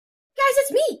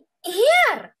it's me,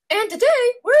 here! And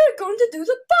today, we're going to do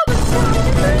the bubble song!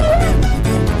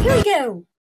 Here we go!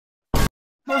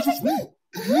 Guys, it's me,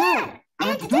 here!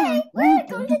 And today, we're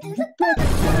going to do the bubble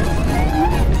song!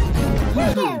 Here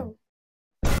we go!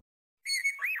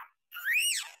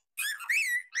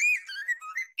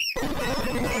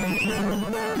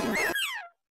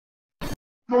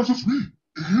 Guys, it's me,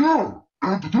 here!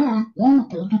 And today, we're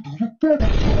going to do the bubble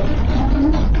song!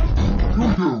 Here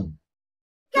we go!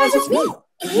 Guys, it's me,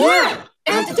 here!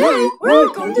 And today,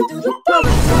 we're going to do the bubble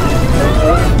song!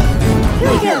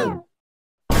 Here we go!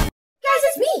 Guys,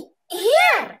 it's me,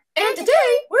 here! And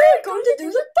today, we're going to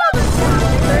do the bubble song!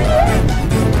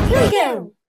 Here we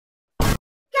go!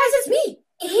 Guys, it's me,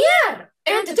 here!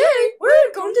 And today,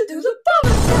 we're going to do the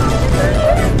bubble song!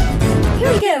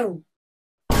 Here we go!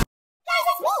 Guys,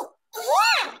 it's me,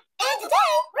 here! And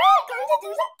today, we're going to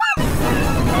do the bubble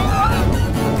song!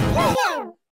 Here we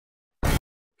go!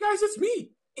 Guys, it's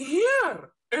me,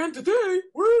 here! And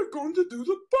today, we're going to do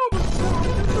the bubble song!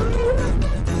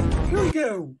 Here we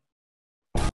go!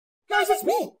 Guys, it's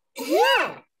me,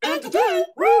 here! And today,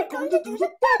 we're going to do the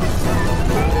bubble song!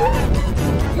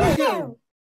 Here we go!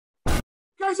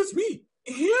 Guys, it's me,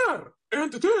 here!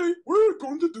 And today, we're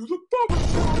going to do the bubble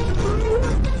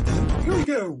song! Here we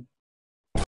go!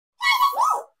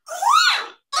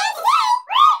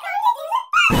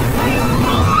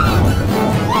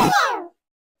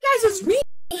 Guys, it's me,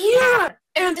 here!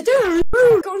 And today,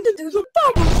 we're going to do the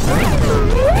bubble song!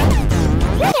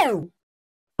 Hello!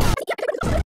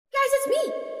 Guys, it's me,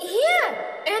 here!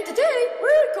 And today,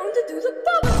 we're going to do the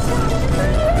bubble song!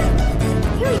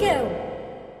 Here we go!